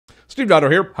Steve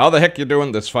Dotto here. How the heck you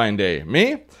doing this fine day?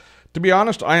 Me? To be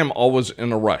honest, I am always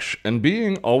in a rush, and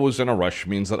being always in a rush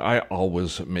means that I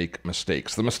always make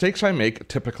mistakes. The mistakes I make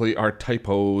typically are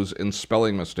typos and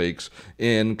spelling mistakes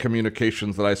in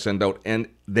communications that I send out, and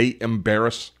they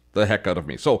embarrass the heck out of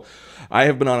me. So I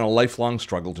have been on a lifelong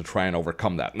struggle to try and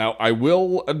overcome that. Now, I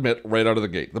will admit right out of the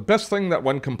gate, the best thing that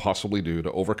one can possibly do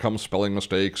to overcome spelling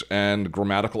mistakes and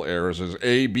grammatical errors is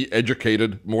A, be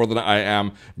educated more than I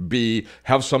am, B,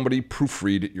 have somebody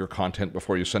proofread your content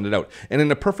before you send it out. And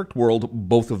in a perfect world,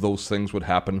 both of those things would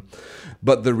happen.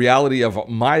 But the reality of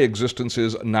my existence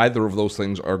is neither of those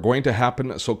things are going to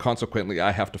happen, so consequently,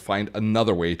 I have to find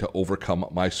another way to overcome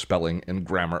my spelling and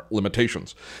grammar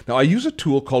limitations. Now, I use a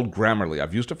tool called Grammarly.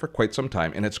 I've used it for quite some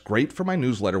time, and it's great for my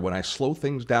newsletter when I slow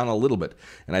things down a little bit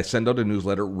and I send out a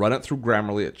newsletter, run it through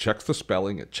Grammarly, it checks the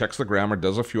spelling, it checks the grammar,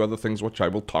 does a few other things which I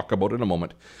will talk about in a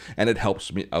moment, and it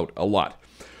helps me out a lot.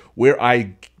 Where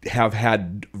I have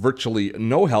had virtually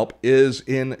no help is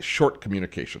in short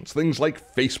communications, things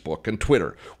like Facebook and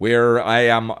Twitter, where I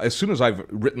am, as soon as I've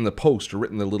written the post or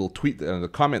written the little tweet, the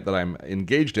comment that I'm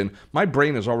engaged in, my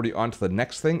brain is already on to the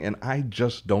next thing, and I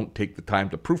just don't take the time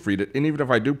to proofread it. And even if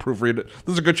I do proofread it,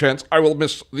 there's a good chance I will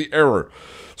miss the error.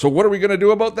 So what are we going to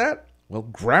do about that? Well,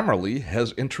 Grammarly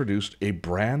has introduced a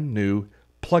brand new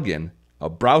plugin, a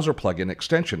browser plugin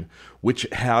extension, which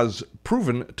has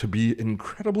proven to be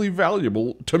incredibly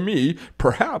valuable to me.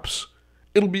 Perhaps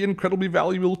it'll be incredibly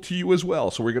valuable to you as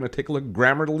well. So we're going to take a look at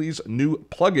Grammarly's new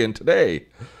plugin today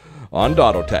on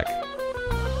Dotto Tech.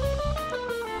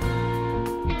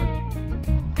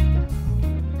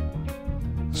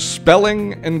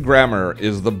 Spelling and grammar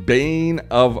is the bane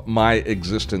of my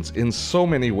existence in so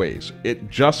many ways. It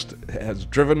just has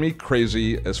driven me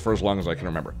crazy for as long as I can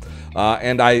remember.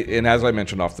 And as I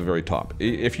mentioned off the very top,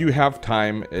 if you have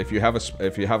time, if you have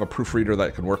a proofreader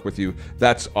that can work with you,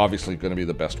 that's obviously going to be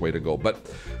the best way to go. But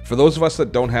for those of us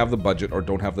that don't have the budget or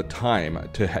don't have the time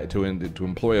to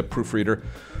employ a proofreader,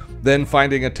 then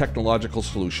finding a technological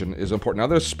solution is important. Now,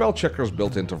 there's spell checkers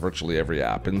built into virtually every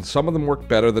app, and some of them work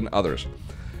better than others.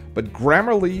 But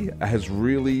Grammarly has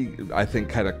really, I think,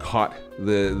 kind of caught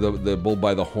the bull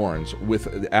by the horns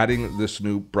with adding this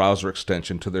new browser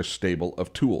extension to their stable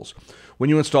of tools. When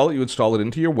you install it, you install it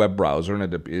into your web browser,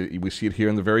 and we see it here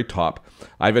in the very top.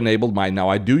 I've enabled mine. Now,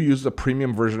 I do use the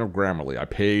premium version of Grammarly. I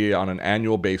pay on an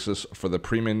annual basis for the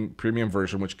premium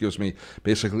version, which gives me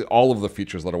basically all of the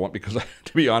features that I want because,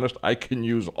 to be honest, I can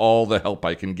use all the help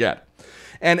I can get.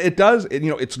 And it does,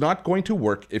 it's not going to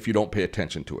work if you don't pay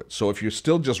attention to it. So if you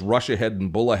still just rush ahead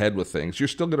and bull ahead with things, you're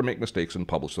still going to make mistakes and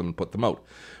publish them and put them out.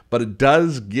 But it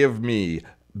does give me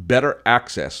better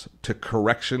access to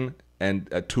correction and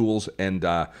tools and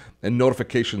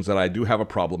notifications that I do have a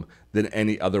problem than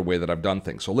any other way that I've done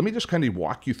things. So let me just kind of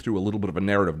walk you through a little bit of a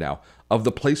narrative now of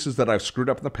the places that I've screwed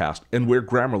up in the past and where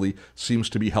Grammarly seems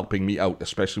to be helping me out,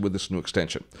 especially with this new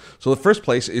extension. So the first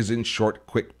place is in short,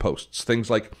 quick posts, things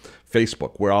like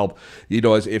Facebook, where I'll,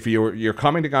 if you're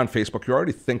commenting on Facebook, you're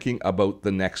already thinking about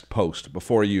the next post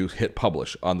before you hit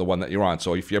publish on the one that you're on.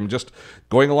 So if I'm just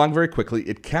going along very quickly,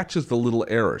 it catches the little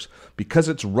errors. Because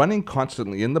it's running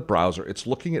constantly in the browser, it's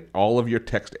looking at all of your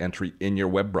text entry in your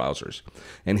web browsers.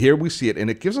 And here we see it, and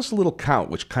it gives us a little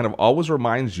count, which kind of always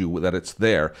reminds you that it's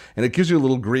there, and it gives you a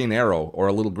little green arrow or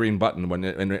a little green button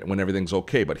when everything's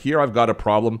okay. But here I've got a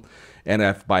problem, and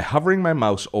if by hovering my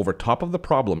mouse over top of the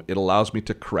problem, it allows me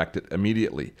to correct it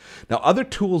immediately. Now, other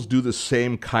tools do the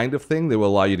same kind of thing. They will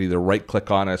allow you to either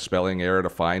right-click on a spelling error to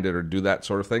find it or do that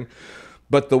sort of thing.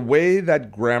 But the way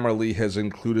that Grammarly has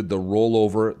included the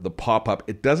rollover, the pop-up,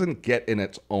 it doesn't get in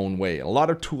its own way. A lot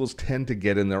of tools tend to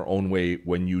get in their own way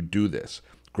when you do this.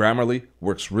 Grammarly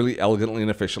works really elegantly and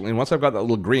efficiently, and once I've got that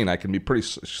little green, I can be pretty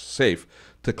safe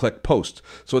to click post.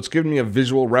 So it's giving me a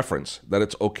visual reference that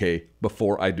it's okay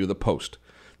before I do the post.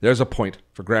 There's a point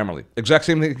for Grammarly. Exact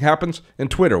same thing happens in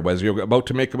Twitter. Whereas you're about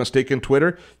to make a mistake in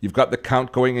Twitter, you've got the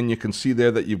count going, and you can see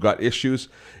there that you've got issues,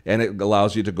 and it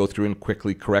allows you to go through and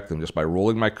quickly correct them. Just by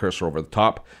rolling my cursor over the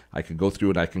top, I can go through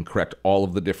and I can correct all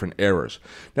of the different errors.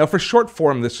 Now, for short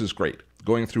form, this is great.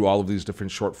 Going through all of these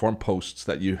different short form posts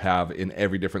that you have in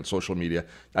every different social media,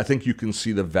 I think you can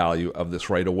see the value of this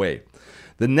right away.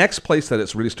 The next place that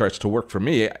it really starts to work for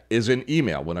me is in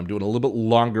email, when I'm doing a little bit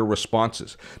longer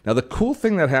responses. Now, the cool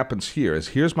thing that happens here is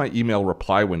here's my email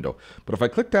reply window. But if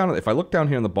I look down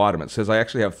here in the bottom, it says I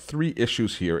actually have 3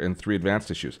 issues here and 3 advanced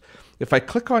issues. If I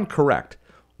click on correct,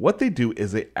 what they do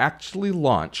is they actually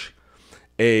launch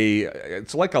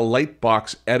it's like a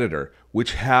Lightbox editor,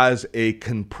 which has a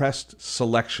compressed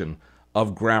selection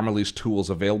of Grammarly's tools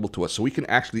available to us. So we can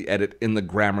actually edit in the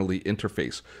Grammarly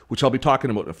interface, which I'll be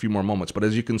talking about in a few more moments. But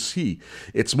as you can see,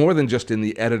 it's more than just in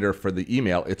the editor for the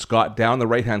email. It's got down the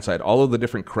right-hand side all of the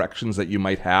different corrections that you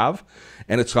might have.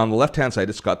 And it's on the left-hand side,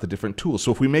 it's got the different tools.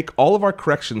 So if we make all of our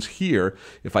corrections here,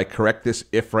 if I correct this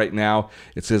if right now,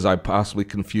 it says I possibly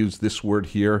confused this word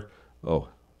here. Oh,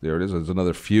 there it is. There's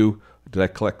another few. Did I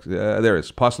collect? There it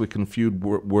is. Possibly confused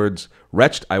words.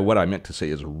 Wretched. What I meant to say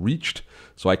is reached.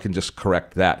 So I can just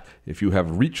correct that. If you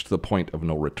have reached the point of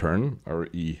no return,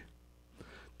 R-E.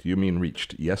 Do you mean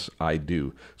reached? Yes, I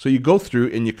do. So you go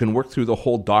through and you can work through the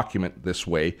whole document this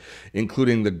way,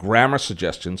 including the grammar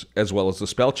suggestions as well as the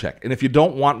spell check. And if you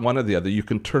don't want one or the other, you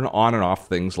can turn on and off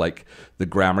things like the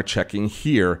grammar checking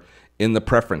here in the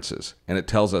preferences, and it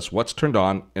tells us what's turned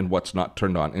on and what's not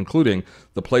turned on, including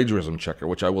the plagiarism checker,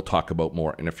 which I will talk about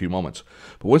more in a few moments.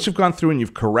 But once you've gone through and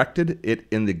you've corrected it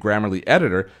in the Grammarly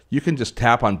editor, you can just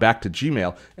tap on back to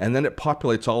Gmail, and then it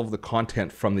populates all of the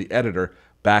content from the editor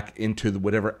back into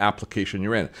whatever application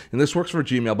you're in. And this works for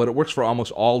Gmail, but it works for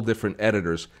almost all different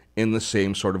editors in the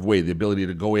same sort of way. The ability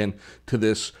to go in to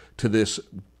this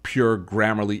pure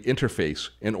Grammarly interface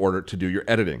in order to do your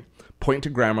editing. Point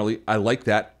to Grammarly, I like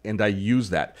that, and I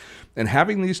use that. And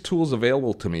having these tools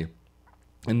available to me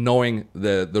and knowing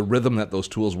the rhythm that those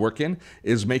tools work in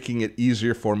is making it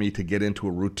easier for me to get into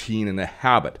a routine and a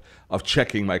habit of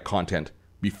checking my content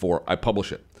before I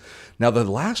publish it. Now, the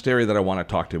last area that I want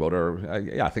to talk to you about,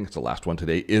 I think it's the last one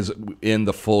today, is in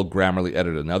the full Grammarly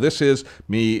editor. Now, this is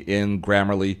me in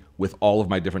Grammarly with all of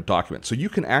my different documents. So you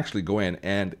can actually go in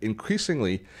and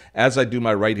increasingly, as I do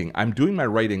my writing, I'm doing my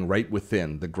writing right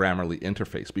within the Grammarly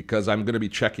interface because I'm going to be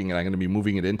checking and I'm going to be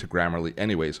moving it into Grammarly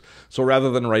anyways. So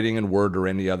rather than writing in Word or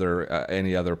any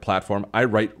other platform, I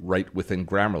write right within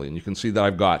Grammarly. And you can see that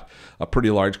I've got a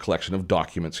pretty large collection of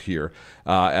documents here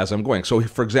as I'm going. So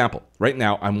for example, right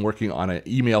now I'm working on an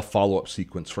email follow-up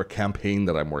sequence for a campaign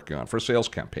that I'm working on, for a sales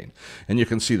campaign. And you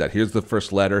can see that. Here's the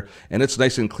first letter, and it's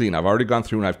nice and clean. I've already gone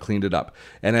through and I've cleaned it up.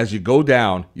 And as you go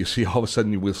down, you see all of a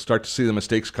sudden you will start to see the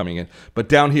mistakes coming in. But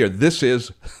down here, this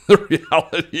is the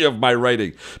reality of my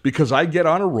writing because I get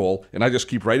on a roll and I just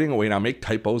keep writing away and I make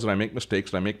typos and I make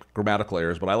mistakes and I make grammatical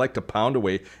errors, but I like to pound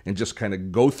away and just kind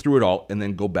of go through it all and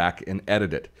then go back and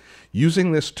edit it.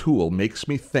 Using this tool makes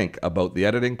me think about the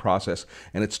editing process,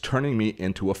 and it's turning me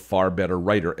into a far better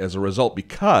writer as a result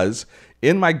because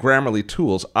in my Grammarly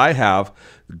tools, I have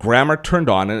grammar turned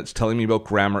on, and it's telling me about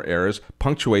grammar errors,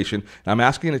 punctuation, and I'm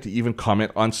asking it to even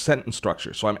comment on sentence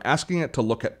structure. So I'm asking it to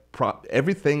look at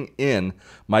everything in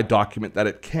my document that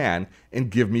it can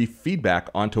and give me feedback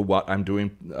onto what I'm doing,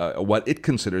 what it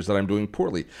considers that I'm doing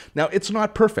poorly. Now, it's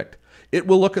not perfect. It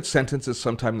will look at sentences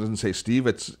sometimes and say, Steve,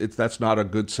 that's not a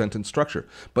good sentence structure.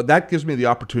 But that gives me the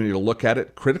opportunity to look at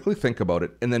it, critically think about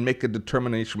it, and then make a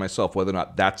determination myself whether or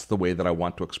not that's the way that I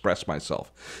want to express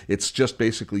myself. It's just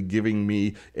basically giving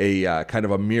me a kind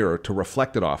of a mirror to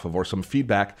reflect it off of, or some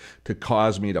feedback to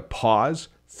cause me to pause,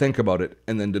 think about it,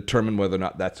 and then determine whether or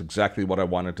not that's exactly what I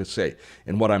wanted to say.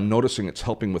 And what I'm noticing it's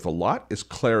helping with a lot is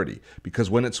clarity, because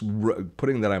when it's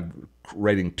putting that I'm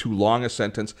writing too long a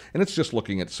sentence, and it's just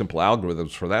looking at simple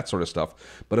algorithms for that sort of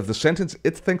stuff, but if the sentence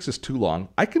it thinks is too long,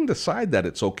 I can decide that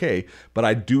it's okay, but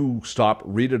I do stop,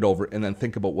 read it over, and then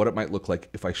think about what it might look like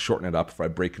if I shorten it up, if I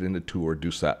break it into two, or do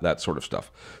that sort of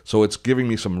stuff. So it's giving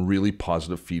me some really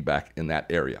positive feedback in that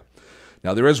area.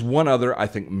 Now, there is one other, I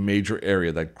think, major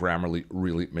area that Grammarly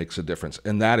really makes a difference,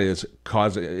 and that is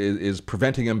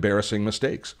preventing embarrassing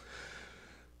mistakes.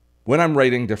 When I'm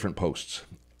writing different posts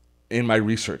in my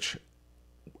research,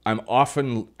 I'm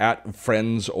often at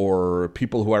friends or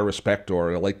people who I respect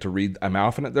or I like to read. I'm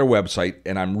often at their website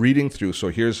and I'm reading through. So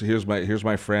here's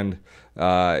my friend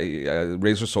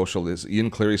Razor Social is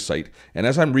Ian Cleary's site, and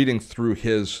as I'm reading through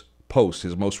his post,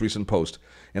 his most recent post,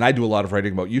 and I do a lot of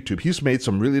writing about YouTube. He's made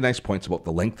some really nice points about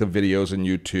the length of videos in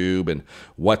YouTube and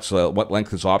what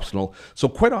length is optional. So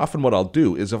quite often what I'll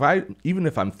do is even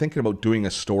if I'm thinking about doing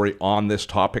a story on this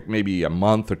topic, maybe a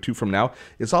month or two from now,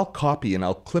 is I'll copy and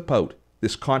I'll clip out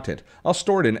this content. I'll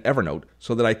store it in Evernote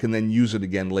so that I can then use it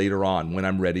again later on when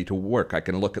I'm ready to work. I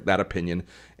can look at that opinion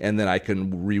and then I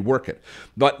can rework it.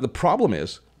 But the problem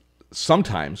is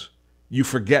sometimes you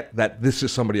forget that this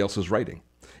is somebody else's writing.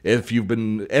 If you've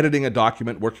been editing a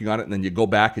document, working on it, and then you go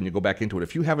back into it,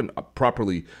 if you haven't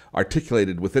properly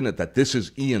articulated within it that this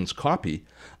is Ian's copy,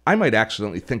 I might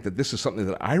accidentally think that this is something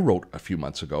that I wrote a few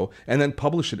months ago and then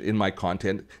publish it in my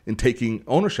content and taking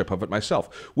ownership of it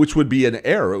myself, which would be an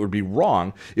error. It would be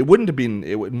wrong. It wouldn't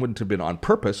have been on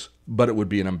purpose, but it would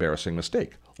be an embarrassing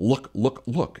mistake.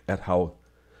 Look at how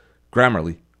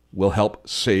Grammarly will help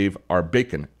save our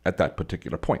bacon at that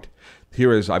particular point.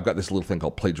 I've got this little thing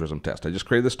called plagiarism test. I just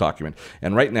created this document,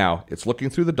 and right now it's looking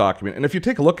through the document, and if you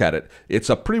take a look at it, it's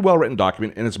a pretty well-written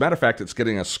document, and as a matter of fact, it's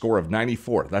getting a score of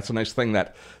 94. That's a nice thing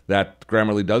that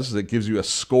Grammarly does, is it gives you a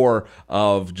score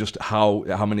of just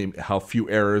how few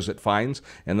errors it finds,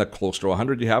 and the closer to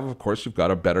 100 you have, of course, you've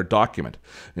got a better document.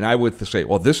 And I would say,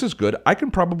 well, this is good. I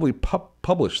can probably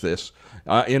publish this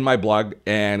in my blog,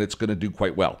 and it's going to do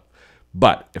quite well.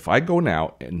 But if I go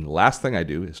now, and the last thing I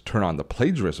do is turn on the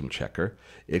plagiarism checker,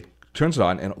 it turns it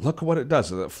on, and look at what it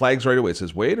does. It flags right away. It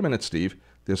says, wait a minute, Steve,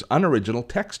 there's unoriginal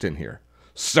text in here.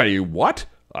 Say what?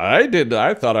 I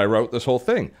thought I wrote this whole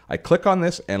thing. I click on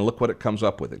this, and look what it comes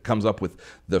up with. It comes up with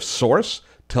the source,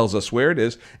 tells us where it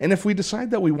is, and if we decide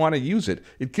that we want to use it,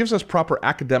 it gives us proper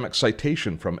academic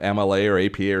citation from MLA or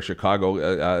APA or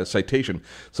Chicago citation,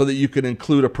 so that you can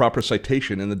include a proper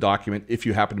citation in the document if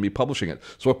you happen to be publishing it.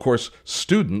 So of course,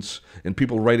 students and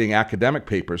people writing academic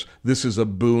papers, this is a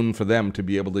boon for them to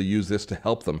be able to use this to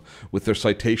help them with their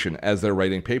citation as they're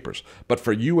writing papers. But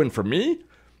for you and for me,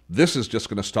 this is just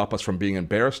going to stop us from being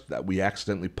embarrassed that we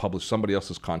accidentally published somebody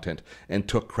else's content and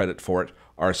took credit for it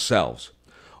ourselves.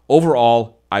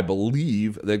 Overall, I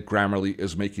believe that Grammarly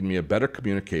is making me a better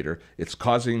communicator. It's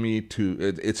helping me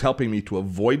to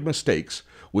avoid mistakes,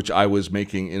 which I was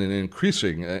making in an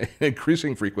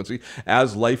increasing frequency.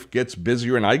 As life gets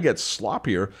busier and I get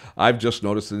sloppier, I've just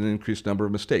noticed an increased number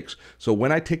of mistakes. So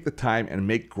when I take the time and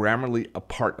make Grammarly a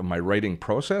part of my writing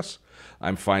process,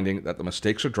 I'm finding that the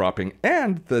mistakes are dropping,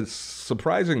 and the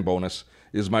surprising bonus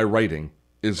is my writing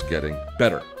is getting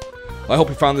better. I hope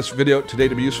you found this video today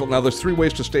to be useful. Now, there's 3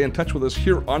 ways to stay in touch with us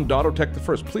here on Dotto Tech. The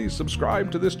first, please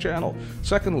subscribe to this channel.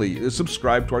 Secondly,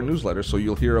 subscribe to our newsletter so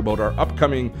you'll hear about our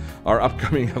upcoming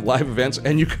live events,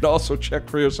 and you can also check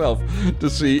for yourself to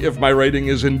see if my writing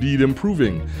is indeed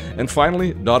improving. And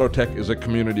finally, Dotto Tech is a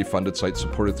community-funded site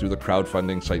supported through the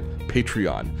crowdfunding site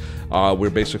Patreon. We're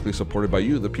basically supported by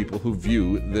you, the people who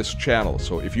view this channel.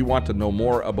 So if you want to know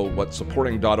more about what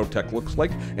supporting Dotto Tech looks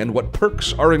like and what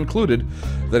perks are included,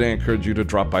 then I encourage you to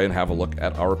drop by and have a look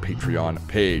at our Patreon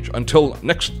page. Until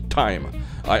next time,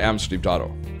 I am Steve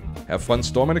Dotto. Have fun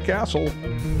storming a castle.